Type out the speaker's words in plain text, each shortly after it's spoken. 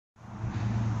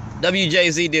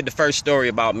WJZ did the first story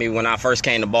about me when I first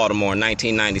came to Baltimore in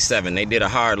 1997. They did a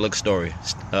hard look story.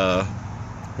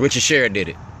 Richard Sher did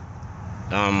it.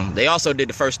 They also did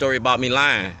the first story about me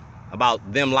lying,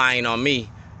 about them lying on me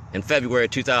in February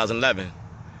 2011.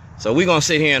 So we're gonna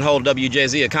sit here and hold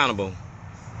WJZ accountable.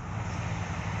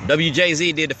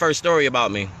 WJZ did the first story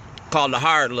about me, called the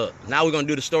hard look. Now we're gonna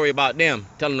do the story about them,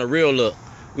 telling the real look.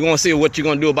 We're gonna see what you're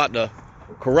gonna do about the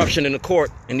corruption in the court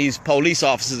and these police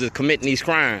officers that are committing these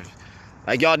crimes.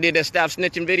 Like y'all did that stop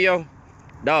snitching video,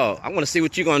 dog. I want to see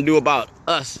what you're gonna do about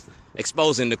us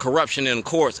exposing the corruption in the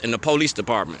courts and the police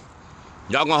department.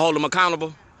 Y'all gonna hold them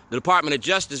accountable? The Department of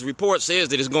Justice report says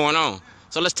that it's going on.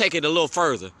 So let's take it a little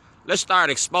further. Let's start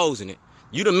exposing it.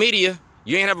 You the media,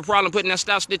 you ain't have a problem putting that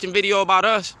stop snitching video about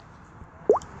us?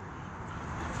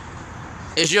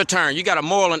 It's your turn. You got a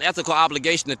moral and ethical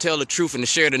obligation to tell the truth and to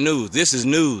share the news. This is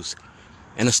news.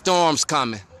 And a storm's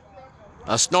coming.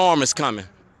 A storm is coming.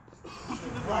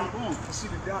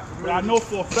 But I know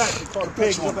for a fact they call the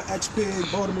pig on the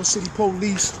ex-pig, Baltimore City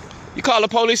Police. You call the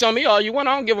police on me all you want,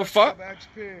 I don't give a fuck.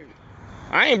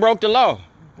 I ain't broke the law. You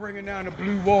bringing down the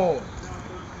blue wall.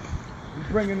 You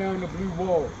bringing down the blue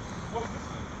wall.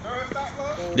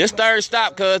 This third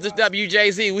stop, cuz this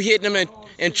WJZ, we hitting them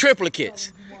in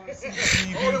triplicates.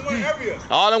 All in one area.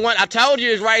 All in one. I told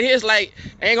you it's right here. It's like,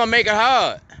 ain't gonna make it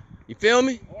hard. You feel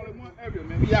me? All in one area,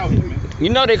 man. We out here, man. You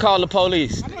know they call the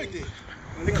police. I know they did.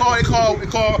 They call.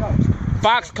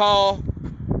 Fox call.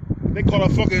 They call a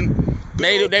fucking.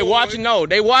 They watching. No,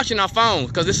 they watching our phones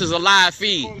because this is a live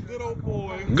feed. Good old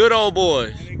boy. Good old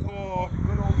boys. And they call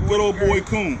good old boy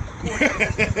Coon. They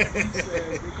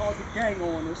called the gang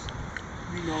on us.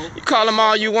 You know. You call them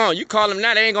all you want. You call them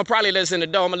now. They ain't gonna probably let us in the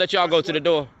door. I'm gonna let y'all go to the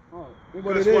door.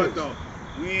 What it is though?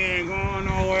 We ain't going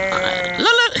nowhere.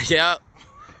 Look. Yeah.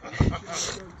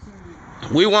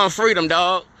 We want freedom,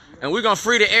 dog. And we're gonna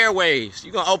free the airwaves.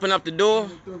 You gonna open up the door?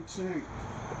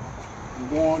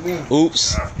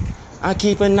 Oops. I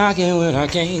keep a knocking but I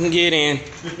can't get in.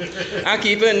 I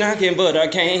keep a knocking but I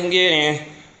can't get in.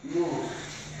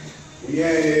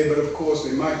 Yeah, but of course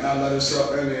they might not let us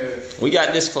up in there. We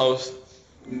got this close.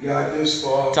 We got this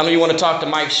far. Tell me you want to talk to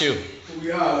Mike Shue.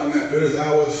 We are in that business.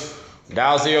 I was.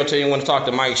 Dial 0 till you want to talk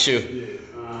to Mike Shue.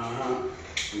 Yeah,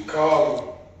 We call him.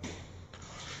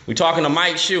 We talking to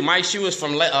Mike Shue. Mike Shue is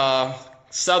from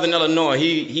Southern Illinois.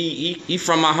 He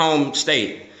from my home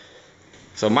state.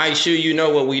 So Mike Shue, you know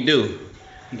what we do.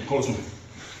 Close me.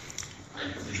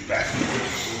 Back.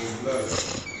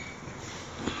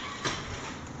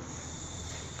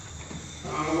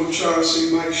 I'm trying to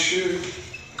see Mike Shue.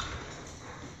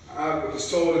 I was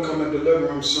told to come and deliver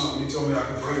him something. He told me I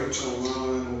could bring it to him. I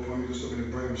don't know if I'm just looking to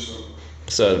bring him something.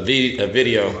 So a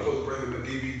video. I was supposed to bring him a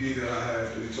DVD that I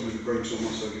have. He told me to bring it to him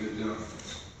once I get it done.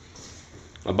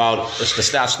 About it's the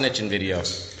stop snitching video.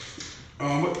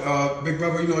 Big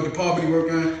brother, you know what department he work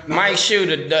in? Mike Shue,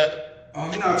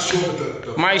 I'm not sure, but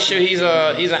the Mike Shue, he's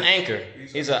an anchor.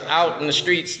 He's an out in the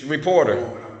streets reporter.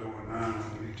 What I'm doing now,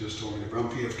 he just told me to. I'm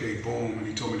PFK Boom, and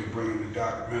he told me to bring him the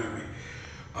documentary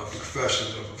of the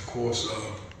confessions of course,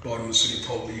 Baltimore City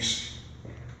Police.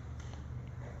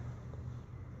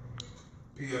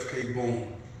 PFK Boom.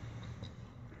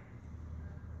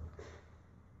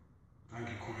 Thank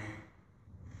you, Queen.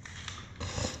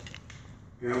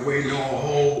 Yeah, I'm waiting on a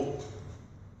whole,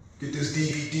 get this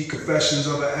DVD, Confessions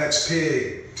of an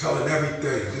Ex-Pig, telling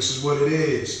everything. This is what it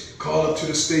is. Call up to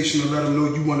the station and let them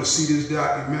know you want to see this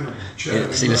documentary.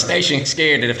 Yeah, see, the station's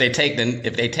scared that if they take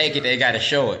it, they got to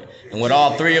show it. And with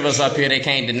all three of us up here, they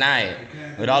can't deny it.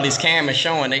 With all these cameras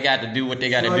showing, they got to do what they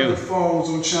got to do. The phones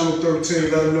on channel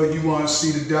 13, let them know you want to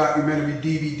see the documentary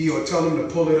DVD, or tell them to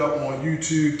pull it up on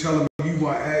YouTube. Tell them you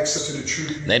want access to the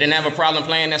truth. They didn't have a problem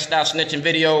playing that stop snitching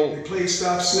video. They played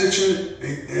stop snitching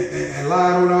and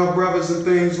lied on our brothers and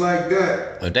things like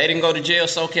that. If they didn't go to jail,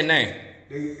 so can they.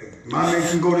 My name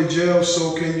can go to jail,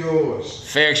 so can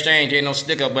yours. Fair exchange ain't no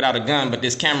stick up without a gun, but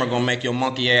this camera gonna make your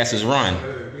monkey asses run.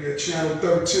 We at channel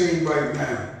 13 right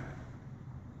now.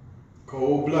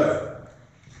 Cold blooded.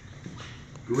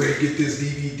 Go ahead and get this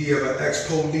DVD of an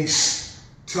ex-police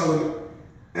telling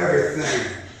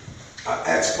everything. An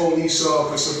ex-police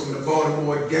officer from the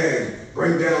Baltimore gang.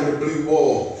 Bring down the blue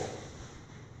wall.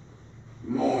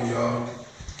 Come on, y'all.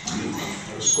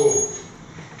 Let's go.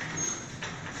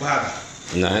 Wow.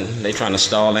 Nothing. They trying to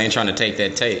stall. They ain't trying to take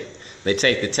that tape. They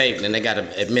take the tape, and then they got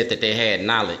to admit that they had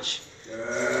knowledge.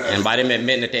 And by them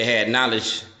admitting that they had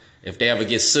knowledge, if they ever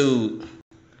get sued,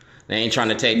 they ain't trying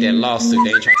to take that lawsuit.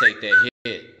 They ain't trying to take that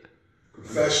hit.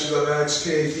 Confessions of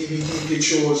Ex-Pig DVD,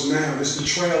 get yours now. This is the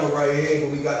trailer right here,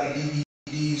 but we got the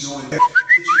DVDs on it. Get your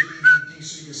DVD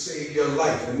so you can save your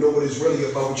life and know what it's really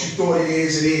about. What you thought it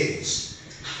is.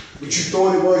 What you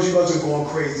thought it was, you wasn't going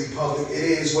crazy, public. It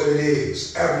is what it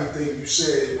is. Everything you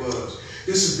said it was.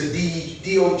 This is the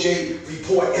DOJ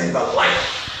report in the light.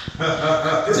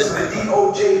 This is the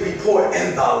DOJ report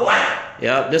in the light.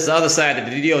 Yep, this is the other side that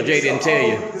the DOJ didn't tell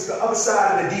you. It's the other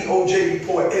side of the DOJ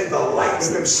report in the light. It's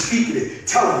them speaking it,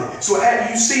 telling it. So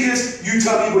after you see this, you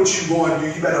tell me what you going to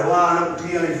do. You better line up with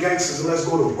 300 gangsters and let's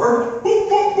go to work. We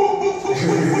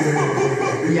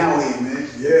out here, man.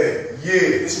 Yeah.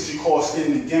 This is what you call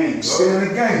skin in the game. Skin in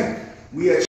the game.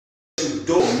 We at the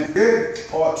door, man. Yeah.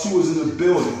 Part 2 is in the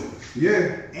building.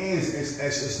 Yeah. And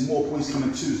it's more points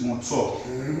coming too. It's more talk.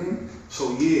 Mm-hmm.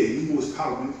 So yeah, you know what's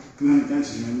poppin'. 300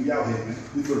 gangsters, man. We out here, man.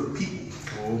 We for the people.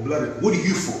 Cold-blooded. What are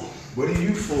you for? What are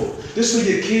you for? This for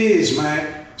your kids,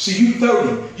 man. See, you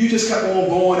 30. You just kept on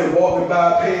going and walking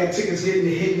by, paying tickets, hitting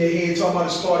their head, talking about the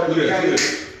start of the game.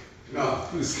 No,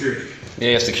 it's security.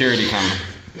 Yeah, security coming.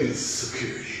 It's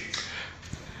security.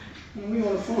 Man, we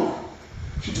on the phone.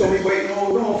 She told me wait and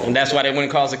hold on. And that's why they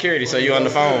wouldn't call security, so you on the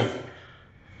phone.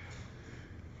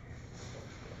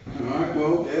 Alright,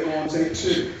 well, they're going to take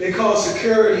two. They call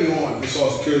security on. They call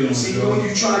security on. See, when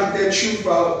you trying to get that truth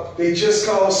out, they just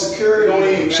call security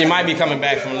on. She might be coming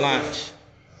back from lunch.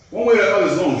 One way or the other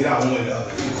is going to get out one way or the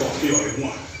other. We call security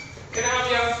one. Can I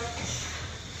have y'all?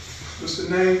 What's the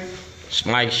name? It's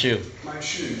Mike Shoe. Mike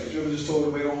Shoe. You ever just told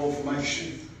her wait on hold for Mike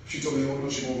Shoe? She told me hold on,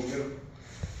 she won't get him.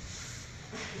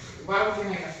 Why would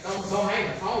you hang don't hang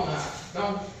the phone up.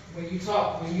 Don't when you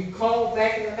call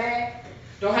back in the back,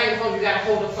 don't hang the phone, you gotta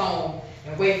hold the phone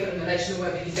and wait for them to let you know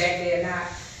whether he's back there or not.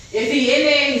 If he in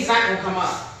there, he's not gonna come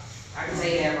up. I can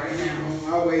say that right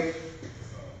now. I'll wait.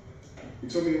 You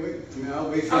told me to wait. I mean, I'll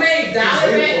wait for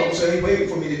he waiting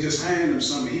for me to just hand him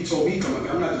something. He told me to come up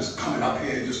here. I'm not just coming up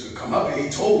here just to come up here. He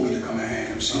told me to come and hand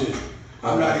him something.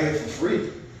 I'm not here for free.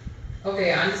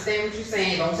 Okay, I understand what you're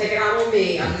saying. Don't take it out on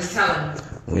me. I'm just telling you.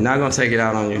 We're not gonna take it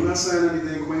out on I'm you. not saying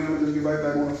anything, Queen. I'm just get right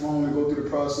back on the phone and go through the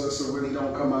process. So when he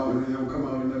don't come out and he don't come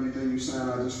out and everything you saying,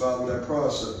 I just follow that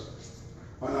process.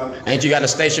 Why not? Ain't you got a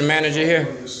station manager here?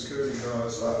 The security guard,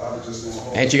 so I was just gonna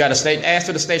hold. Ain't you got a ask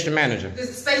for the station manager? The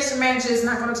station manager is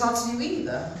not going to talk to you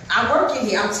either. I work in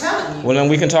here. I'm telling you. Well, then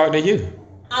we can talk to you.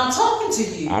 I'm talking to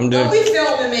you. I'm doing. Don't be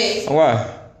filming me. Why?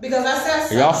 Because I said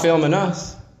so. Y'all filming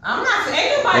us? I'm not.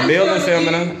 Ain't nobody The building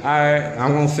filming you. us. All right,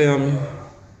 I'm gonna film you.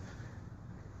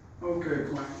 Okay,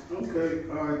 Queen. Okay.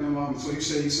 All right, then, Mama. So you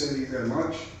said he's at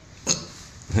lunch?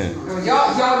 Y'all know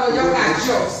y'all got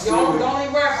jokes. Y'all don't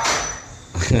even worry about it.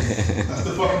 That's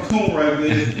the fucking coon right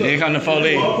there. Here come the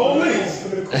police. Police.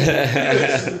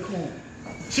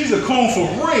 She's a coon for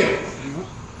real.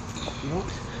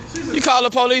 You call the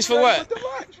police for what?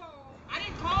 I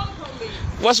didn't call the police.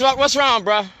 What's wrong,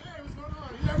 bro?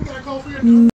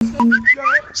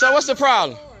 So what's the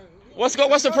problem? What's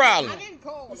the problem?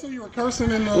 So you were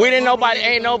cursing in the We didn't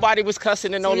ain't nobody was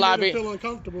cussing in no lobby. Feel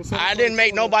uncomfortable, so I didn't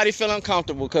make nobody feel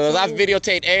uncomfortable because I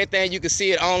videotaped everything. You can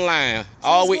see it online.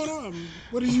 All what's week. going on?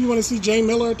 What did you want to see? Jane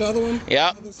Miller at the other one?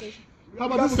 Yep. How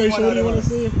about this station? What do you want to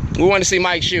see? We want to see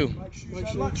Mike Shoe. She's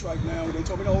at lunch right now. They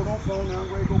told me to hold on phone now.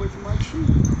 I'm ready to go wait for Mike Shoe.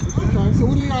 Okay, so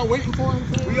what are y'all waiting for?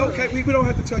 We okay. We don't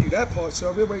have to tell you that part,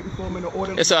 sir. We're waiting for him in the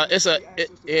order. It's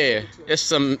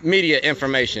some media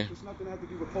information. It's nothing to have to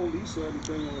do with police or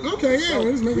anything. Okay, yeah,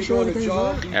 we're just making sure everything's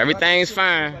right. Everything's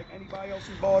fine. Like anybody else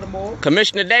in Baltimore.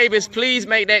 Commissioner Davis, please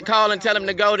make that call and tell him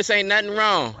to go. This ain't nothing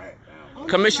wrong.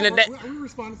 Commissioner We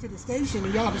responded to the station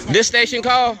and y'all just This station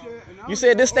call? You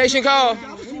said this station call?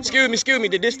 Excuse me.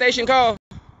 Did this station call?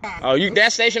 Oh,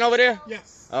 that station over there?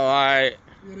 Yes. Oh, all right.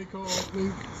 Yeah, they called.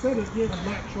 They said it's getting a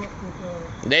black truck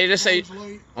with They just say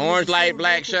orange light,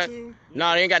 black shirt. shirt.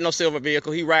 No, they ain't got no silver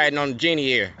vehicle. He riding on the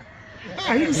Genie Air.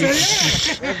 Yeah, he just said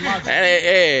yeah.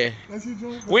 Hey. That's your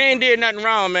joint. We ain't did nothing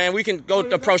wrong, man. We can go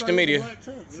approach the media.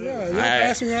 Yeah, you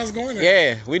asked me when I was going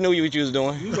there. Yeah, we knew what you was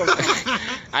doing.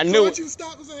 I knew. So what you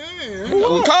stopped and say, hey.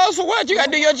 Well, cause for what? You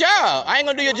gotta do your job. I ain't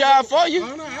gonna do your job for you.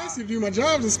 I'm not asking you to do my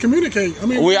job. Just communicate. I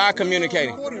mean, We are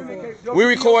communicating. We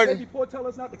recording. Report tell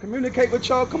us not to communicate with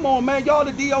y'all. Come on, man. Y'all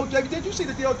the DOJ. Did you see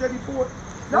the DOJ report?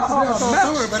 I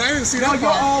saw it, but I didn't see that Y'all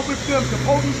part. all with them. The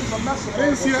police is a mess. I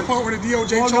didn't see that part where the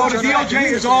DOJ No, charged the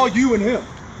DOJ is all you and him.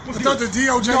 I thought the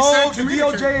DOJ No, said the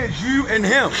communicate. DOJ is you and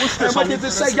him. And what did they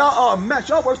say? Y'all are a mess.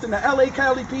 Y'all worse than the LA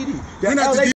Cali PD. You're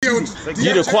not the DOJ.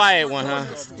 You the quiet one, huh?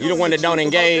 You the one that don't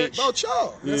engage. About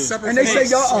y'all. Separate And they say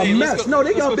things. y'all are a mess. No,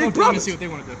 they got big brothers.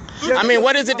 I mean,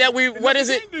 what is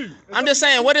it? I'm just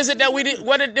saying, what is it that we did?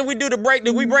 What did we do to break?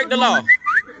 Did we break the law?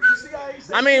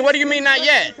 I mean, what do you mean not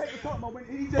yet?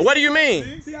 What do you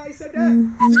mean? See how he said that?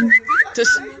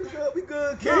 good. We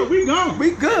good, kid. No, we gone.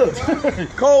 We good.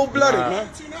 Cold-blooded, man.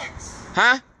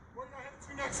 Huh?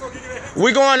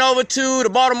 We going over to the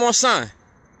Baltimore Sun.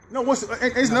 No, it's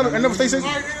another station.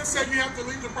 Right, they said you have to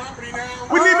leave the property now.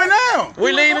 We leaving now.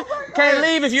 We leaving? Can't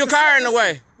leave if your car in the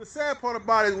way. The sad part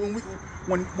about it is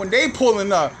when they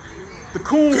pulling up, the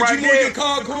coon right you there. your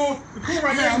car, cool? The coon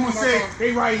right there. I'm gonna say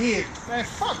they right here. Man,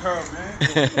 fuck her,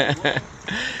 man.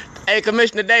 Hey,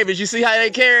 Commissioner Davis, you see how they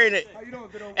carrying it? How you doing,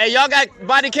 Bill? Hey, y'all got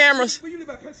body cameras? Where you live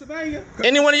at, Pennsylvania?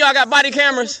 Any one of y'all got body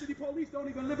cameras? City police don't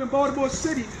even live in Baltimore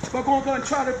City, but going to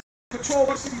try to patrol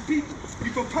the city people.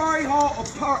 You from Perry Hall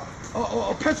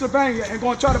or Pennsylvania and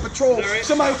going to try to patrol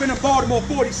somebody who's been in Baltimore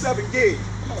 47 years.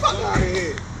 Fuck out of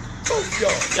here.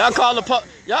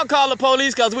 Y'all call the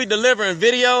police because we delivering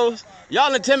videos.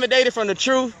 Y'all intimidated from the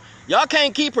truth. Y'all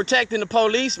can't keep protecting the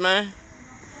police, man.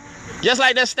 Just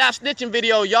like that Stop Snitching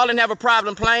video, y'all didn't have a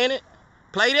problem playing it.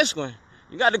 Play this one.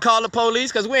 You got to call the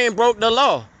police because we ain't broke the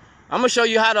law. I'm going to show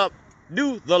you how to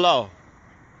do the law.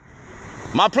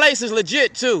 My place is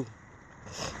legit, too.